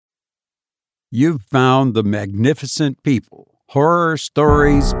You've found the Magnificent People Horror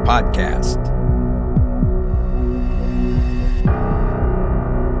Stories Podcast.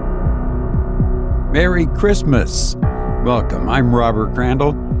 Merry Christmas. Welcome. I'm Robert Crandall,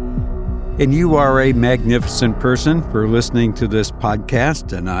 and you are a magnificent person for listening to this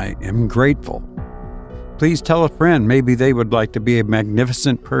podcast, and I am grateful. Please tell a friend. Maybe they would like to be a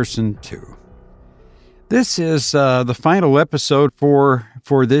magnificent person too. This is the final episode for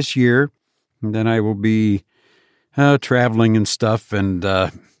this year, and then I will be traveling and stuff, and so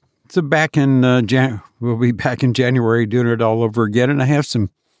we'll be back in January doing it all over again, and I have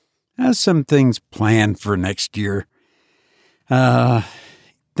some things planned for next year.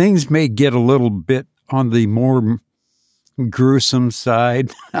 Things may get a little bit on the more gruesome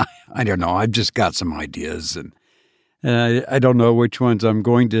side. I don't know. I've just got some ideas, and I don't know which ones I'm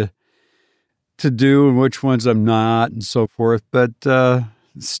going to do and which ones I'm not, and so forth. But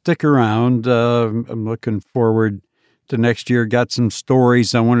stick around. I'm looking forward to next year. Got some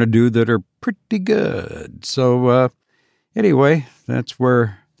stories I want to do that are pretty good. So anyway, that's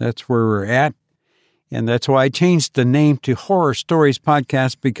where we're at. And that's why I changed the name to Horror Stories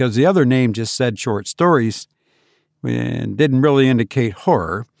Podcast, because the other name just said short stories and didn't really indicate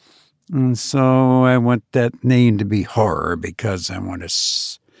horror. And so I want that name to be horror because I want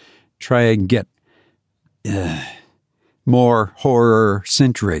to try and get more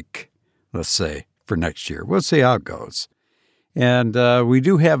horror-centric, let's say, for next year. We'll see how it goes. And we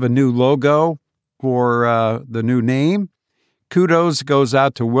do have a new logo for the new name. Kudos goes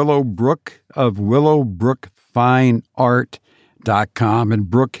out to Willow Brook of willowbrookfineart.com, and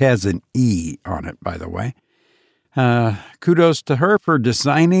Brook has an E on it, by the way. Kudos to her for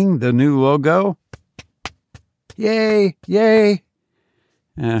designing the new logo. Yay, yay.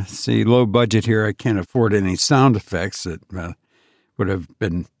 See, low budget here. I can't afford any sound effects that would have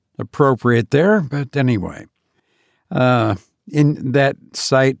been appropriate there. But anyway, in that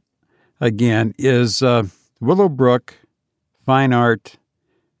site, again, is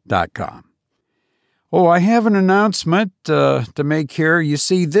willowbrookfineart.com. Oh, I have an announcement to make here. You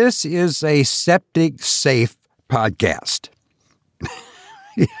see, this is a septic safe podcast.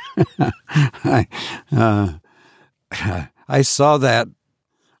 I saw that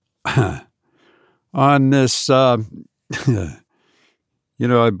on this, I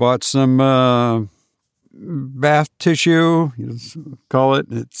bought some bath tissue, call it.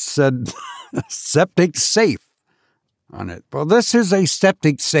 It said septic safe on it. Well, this is a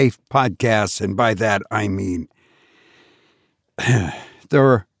septic safe podcast, and by that I mean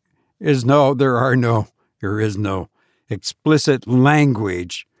there is no explicit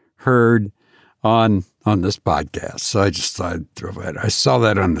language heard on this podcast. So I just thought I'd throw that. I saw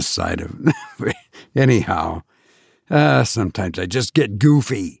that on the side of it. Anyhow, sometimes I just get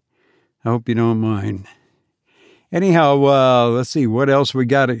goofy. I hope you don't mind. Anyhow, let's see what else we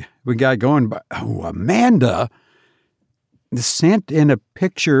got going. Oh, Amanda sent in a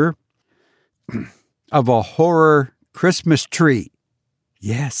picture of a horror Christmas tree.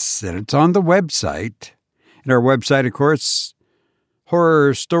 Yes, and it's on the website. And our website, of course,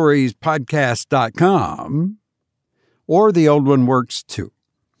 horrorstoriespodcast.com, or the old one works too,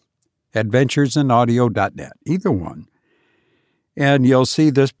 adventuresinaudio.net, either one. And you'll see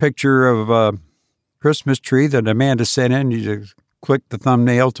this picture of a Christmas tree that Amanda sent in. You just click the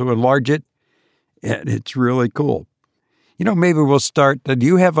thumbnail to enlarge it, and it's really cool. Maybe we'll start. Do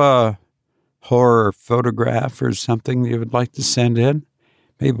you have a horror photograph or something you would like to send in?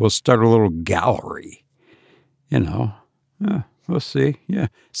 Maybe we'll start a little gallery. We'll see. Yeah.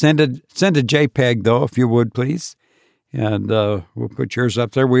 Send a JPEG, though, if you would, please. And we'll put yours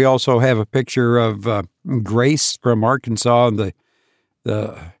up there. We also have a picture of Grace from Arkansas, and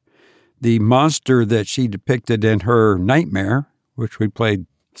the monster that she depicted in her Nightmare, which we played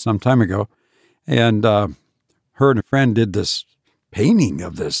some time ago. And her and a friend did this painting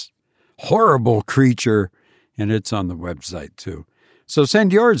of this horrible creature, and it's on the website, too. So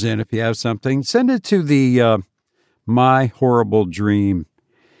send yours in if you have something. Send it to the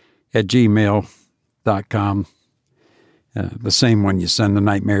myhorribledream@gmail.com. The same one you send the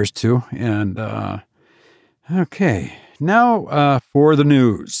nightmares to. And, okay. Now, for the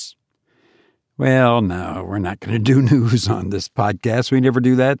news. Well, no, we're not going to do news on this podcast. We never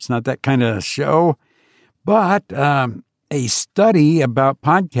do that. It's not that kind of show. But a study about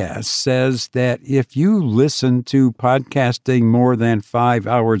podcasts says that if you listen to podcasting more than 5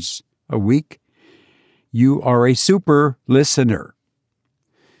 hours a week, you are a super listener.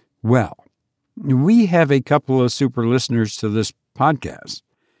 Well, we have a couple of super listeners to this podcast.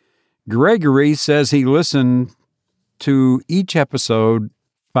 Gregory says he listened to each episode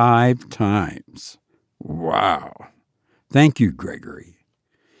 5 times. Wow. Thank you, Gregory.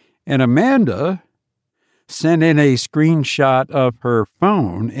 And Amanda sent in a screenshot of her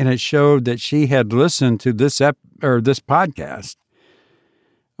phone, and it showed that she had listened to this podcast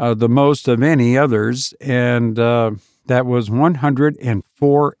the most of any others, and that was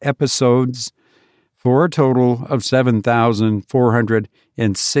 104 episodes for a total of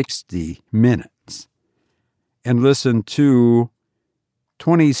 7,460 minutes, and listened to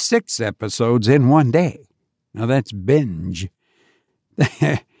 26 episodes in one day. Now that's binge.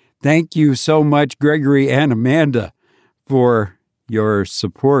 Thank you so much, Gregory and Amanda, for your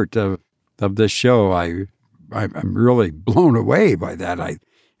support of this show. I'm really blown away by that. I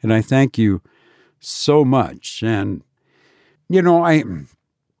thank you so much. And,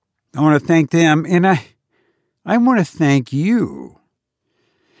 I want to thank them, and I want to thank you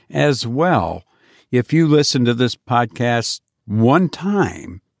as well. If you listen to this podcast one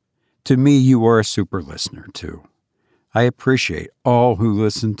time, to me, you are a super listener too. I appreciate all who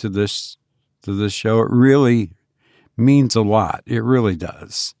listen to this show. It really means a lot. It really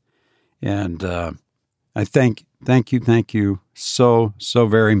does. And I thank you so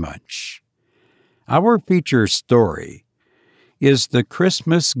very much. Our feature story is The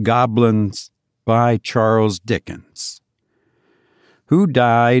Christmas Goblins by Charles Dickens, who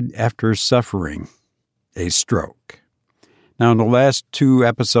died after suffering a stroke. Now, in the last 2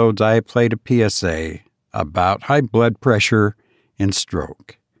 episodes, I played a PSA about high blood pressure and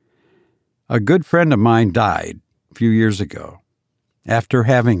stroke. A good friend of mine died a few years ago after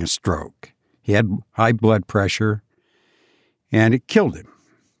having a stroke. He had high blood pressure, and it killed him.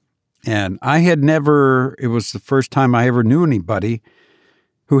 And it was the first time I ever knew anybody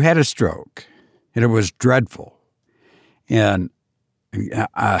who had a stroke, and it was dreadful. And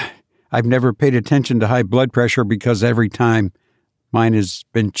I've never paid attention to high blood pressure because every time mine has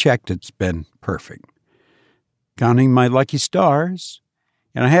been checked, it's been perfect. Counting my lucky stars,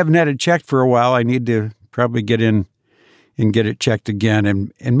 and I haven't had it checked for a while. I need to probably get in and get it checked again,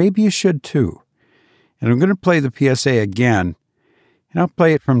 and maybe you should too. And I'm going to play the PSA again, and I'll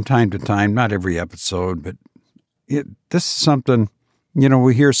play it from time to time, not every episode, but this is something,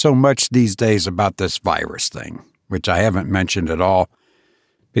 we hear so much these days about this virus thing, which I haven't mentioned at all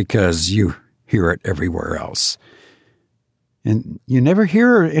because you hear it everywhere else. And you never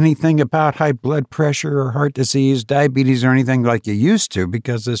hear anything about high blood pressure or heart disease, diabetes, or anything like you used to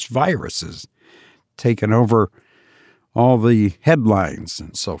because this virus has taken over all the headlines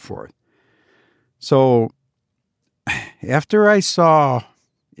and so forth. So after I saw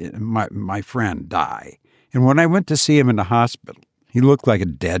my friend die, and when I went to see him in the hospital, he looked like a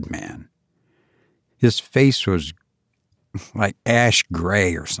dead man. His face was like ash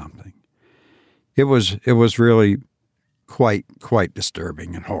gray or something. It was really quite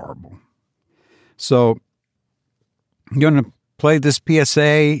disturbing and horrible. So I'm going to play this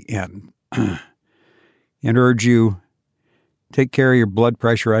PSA and urge you, take care of your blood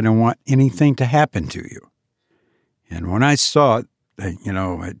pressure. I don't want anything to happen to you. And when I saw it,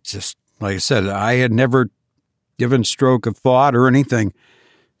 it just, like I said, I had never given stroke a thought or anything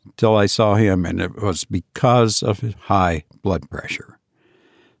until I saw him, and it was because of his high blood pressure.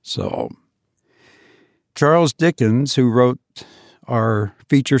 So Charles Dickens, who wrote our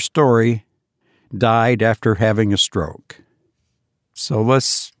feature story, died after having a stroke. So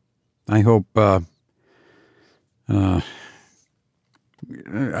I hope, I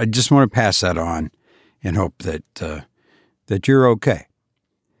just want to pass that on and hope that you're okay.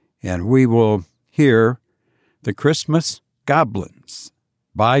 And we will hear The Christmas Goblins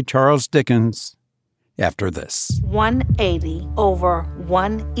by Charles Dickens after this. 180 over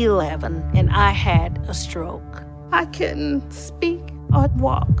 111, and I had a stroke. I couldn't speak or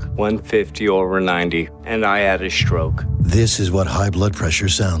walk. 150 over 90, and I had a stroke. This is what high blood pressure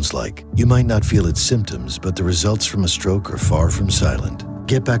sounds like. You might not feel its symptoms, but the results from a stroke are far from silent.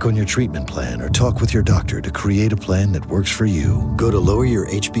 Get back on your treatment plan or talk with your doctor to create a plan that works for you. Go to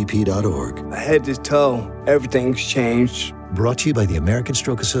loweryourhbp.org. Head to toe, everything's changed. Brought to you by the American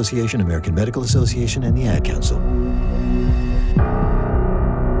Stroke Association, American Medical Association, and the Ad Council.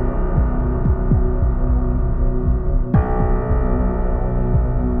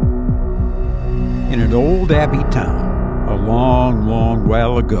 In an old abbey town, a long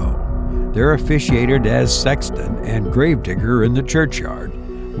while ago, there officiated as sexton and gravedigger in the churchyard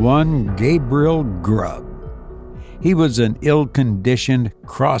one Gabriel Grubb. He was an ill-conditioned,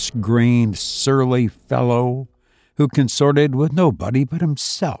 cross-grained, surly fellow who consorted with nobody but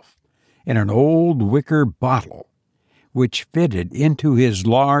himself in an old wicker bottle, which fitted into his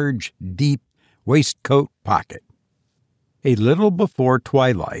large, deep waistcoat pocket. A little before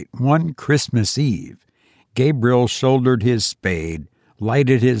twilight, one Christmas Eve, Gabriel shouldered his spade,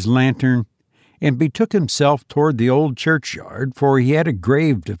 lighted his lantern, and betook himself toward the old churchyard, for he had a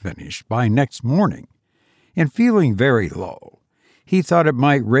grave to finish by next morning. And feeling very low, he thought it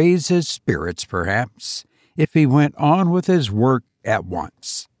might raise his spirits, perhaps, if he went on with his work at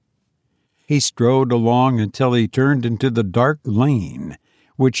once. He strode along until he turned into the dark lane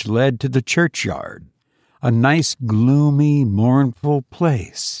which led to the churchyard, a nice, gloomy, mournful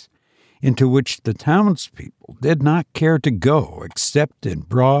place, into which the townspeople did not care to go except in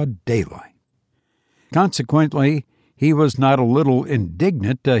broad daylight. Consequently, he was not a little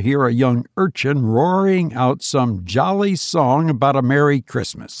indignant to hear a young urchin roaring out some jolly song about a Merry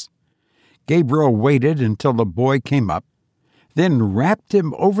Christmas. Gabriel waited until the boy came up, then rapped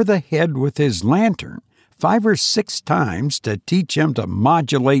him over the head with his lantern 5 or 6 times to teach him to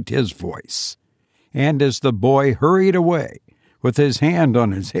modulate his voice. And as the boy hurried away with his hand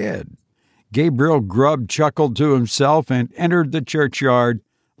on his head, Gabriel Grubb chuckled to himself and entered the churchyard,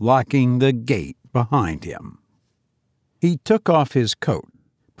 locking the gate behind him. He took off his coat,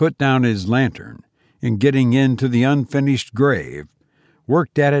 put down his lantern, and getting into the unfinished grave,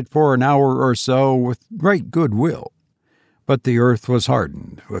 worked at it for an hour or so with great good will. But the earth was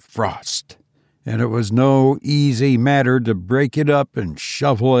hardened with frost, and it was no easy matter to break it up and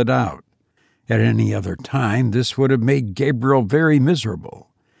shovel it out. At any other time, this would have made Gabriel very miserable,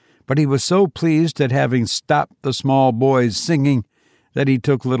 but he was so pleased at having stopped the small boy's singing that he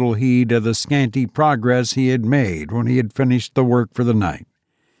took little heed of the scanty progress he had made when he had finished the work for the night,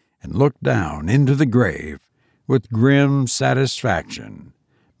 and looked down into the grave with grim satisfaction,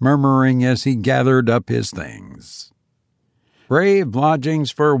 murmuring as he gathered up his things, "Brave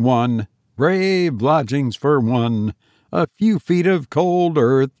lodgings for one, brave lodgings for one, a few feet of cold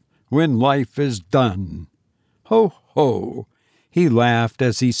earth when life is done. Ho, ho!" He laughed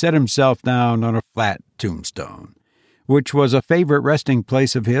as he set himself down on a flat tombstone, which was a favorite resting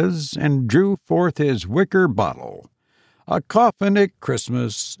place of his, and drew forth his wicker bottle. "A coffin at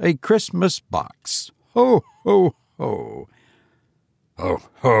Christmas, a Christmas box. Ho, ho, ho!" "Ho,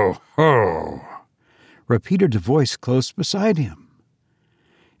 ho, ho!" repeated a voice close beside him.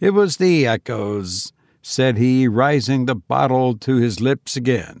 "It was the echoes," said he, raising the bottle to his lips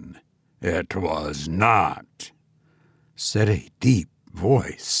again. "It was not," said a deep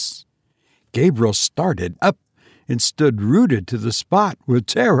voice. Gabriel started up and stood rooted to the spot with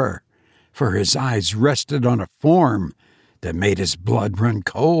terror, for his eyes rested on a form that made his blood run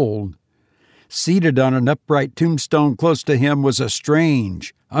cold. Seated on an upright tombstone close to him was a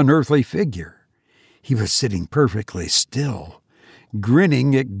strange, unearthly figure. He was sitting perfectly still,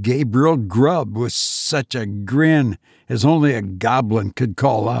 grinning at Gabriel Grubb with such a grin as only a goblin could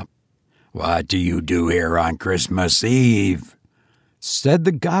call up. "What do you do here on Christmas Eve?" said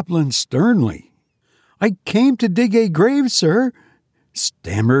the goblin sternly. "I came to dig a grave, sir,"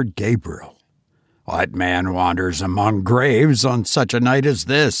 stammered Gabriel. "What man wanders among graves on such a night as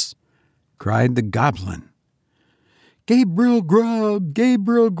this?" cried the goblin. "Gabriel Grubb,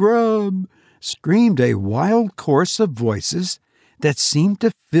 Gabriel Grubb," screamed a wild chorus of voices that seemed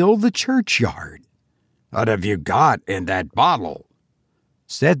to fill the churchyard. "What have you got in that bottle?"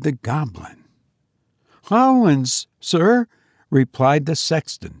 said the goblin. "Hollands, sir," replied the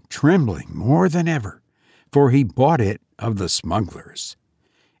sexton, trembling more than ever, for he bought it of the smugglers,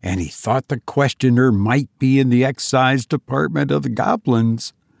 and he thought the questioner might be in the excise department of the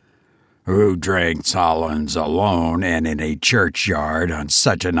goblins. "Who drinks Hollands alone and in a churchyard on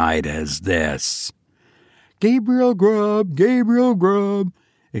such a night as this?" "Gabriel Grubb, Gabriel Grubb,"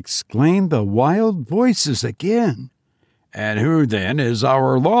 exclaimed the wild voices again. "And who then is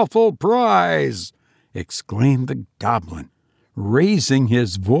our lawful prize?" exclaimed the goblin, raising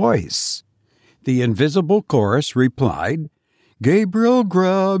his voice. The invisible chorus replied, "Gabriel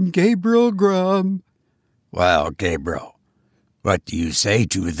Grubb, Gabriel Grubb." "Well, Gabriel, what do you say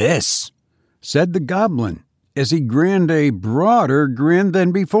to this?" said the goblin, as he grinned a broader grin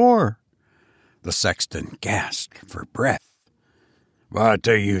than before. The sexton gasped for breath. "What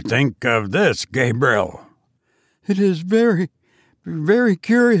do you think of this, Gabriel?" "It is very, very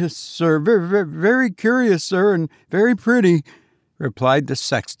curious, sir, very curious, sir, and very pretty," replied the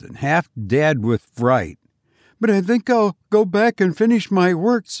sexton, half dead with fright. "But I think I'll go back and finish my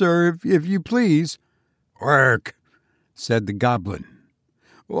work, sir, if you please." "Work?" said the goblin.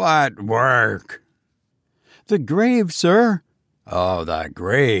 "What work?" "The grave, sir." "Oh, the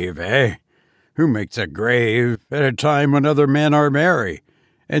grave, eh? Who makes a grave at a time when other men are merry,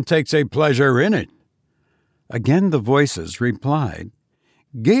 and takes a pleasure in it?" Again the voices replied,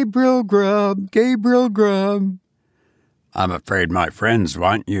 "Gabriel Grubb, Gabriel Grubb." I'm afraid my friends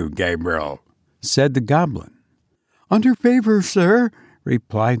want you, Gabriel, said the goblin. Under favor, sir,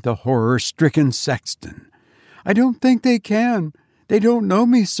 replied the horror-stricken sexton. I don't think they can. They don't know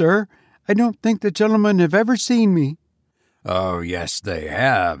me, sir. I don't think the gentlemen have ever seen me. Oh, yes, they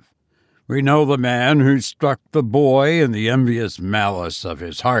have. We know the man who struck the boy in the envious malice of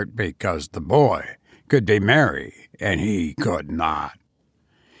his heart because the boy could be merry and he could not.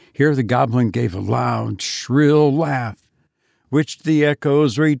 Here the goblin gave a loud, shrill laugh, which the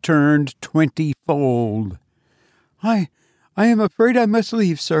echoes returned 20-fold. I am afraid I must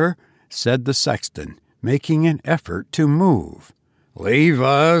leave, sir, said the sexton, making an effort to move. Leave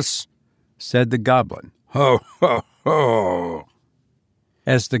us, said the goblin. Ho, ho, ho.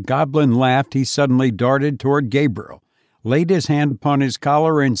 As the goblin laughed, he suddenly darted toward Gabriel, laid his hand upon his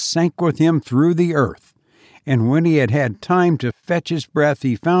collar, and sank with him through the earth. And when he had had time to fetch his breath,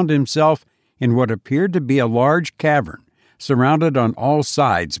 he found himself in what appeared to be a large cavern, surrounded on all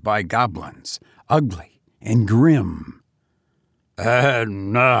sides by goblins, ugly and grim.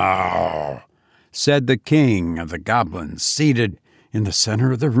 And now, said the king of the goblins, seated in the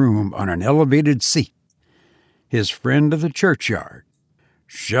center of the room on an elevated seat, his friend of the churchyard,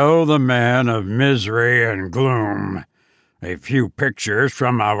 show the man of misery and gloom a few pictures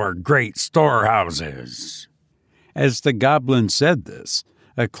from our great storehouses. As the goblin said this,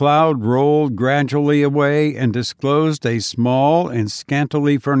 a cloud rolled gradually away and disclosed a small and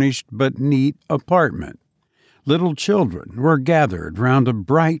scantily furnished but neat apartment. Little children were gathered round a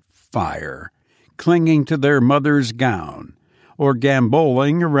bright fire, clinging to their mother's gown, or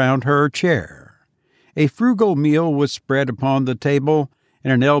gambolling around her chair. A frugal meal was spread upon the table,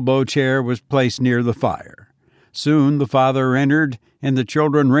 and an elbow chair was placed near the fire. Soon the father entered, and the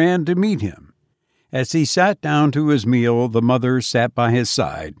children ran to meet him. As he sat down to his meal, the mother sat by his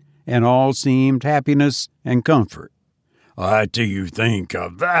side, and all seemed happiness and comfort. What do you think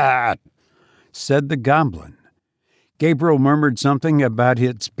of that? Said the goblin. Gabriel murmured something about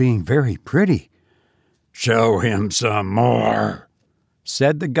its being very pretty. Show him some more,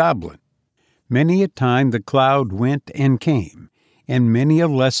 said the goblin. Many a time the cloud went and came, and many a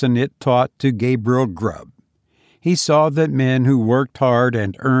lesson it taught to Gabriel Grubb. He saw that men who worked hard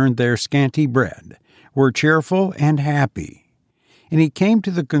and earned their scanty bread were cheerful and happy, and he came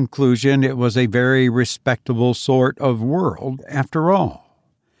to the conclusion it was a very respectable sort of world after all.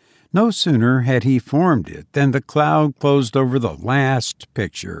 No sooner had he formed it than the cloud closed over the last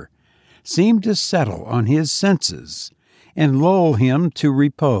picture, seemed to settle on his senses and lull him to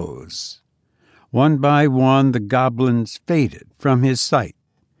repose. One by one the goblins faded from his sight,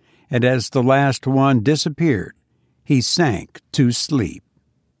 and as the last one disappeared, he sank to sleep.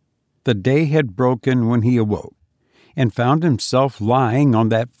 The day had broken when he awoke, and found himself lying on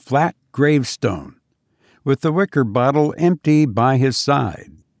that flat gravestone, with the wicker bottle empty by his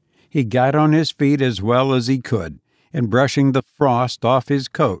side. He got on his feet as well as he could, and brushing the frost off his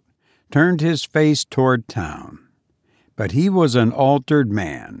coat, turned his face toward town. But he was an altered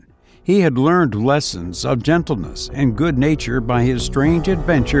man. He had learned lessons of gentleness and good nature by his strange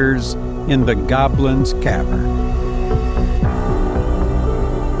adventures in the Goblin's Cavern.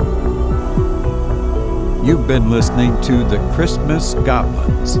 You've been listening to The Christmas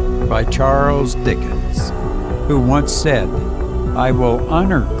Goblins by Charles Dickens, who once said, I will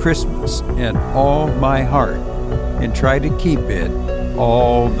honor Christmas in all my heart and try to keep it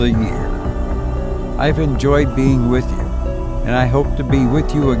all the year. I've enjoyed being with you, and I hope to be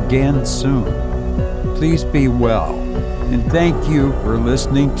with you again soon. Please be well, and thank you for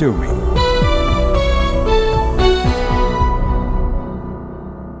listening to me.